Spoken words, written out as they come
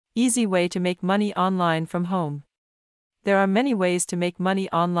Easy way to make money online from home. There are many ways to make money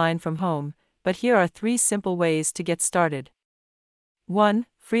online from home, but here are 3 simple ways to get started. 1.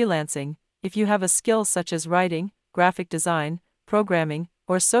 Freelancing. If you have a skill such as writing, graphic design, programming,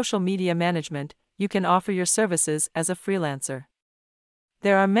 or social media management, you can offer your services as a freelancer.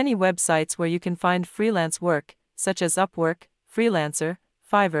 There are many websites where you can find freelance work, such as Upwork, Freelancer,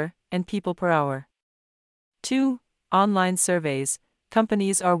 Fiverr, and People Per Hour. 2. Online surveys.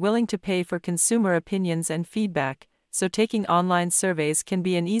 Companies are willing to pay for consumer opinions and feedback, so taking online surveys can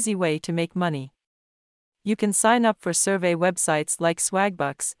be an easy way to make money. You can sign up for survey websites like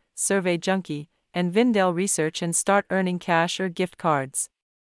Swagbucks, Survey Junkie, and Vindel Research and start earning cash or gift cards.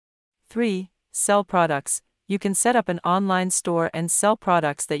 3. Sell products. You can set up an online store and sell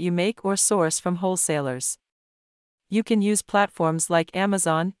products that you make or source from wholesalers. You can use platforms like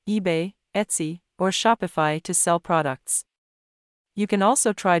Amazon, eBay, Etsy, or Shopify to sell products. You can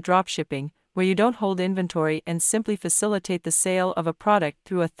also try dropshipping, where you don't hold inventory and simply facilitate the sale of a product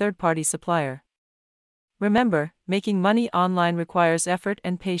through a third-party supplier. Remember, making money online requires effort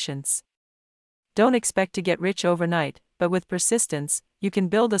and patience. Don't expect to get rich overnight, but with persistence, you can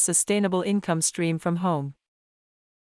build a sustainable income stream from home.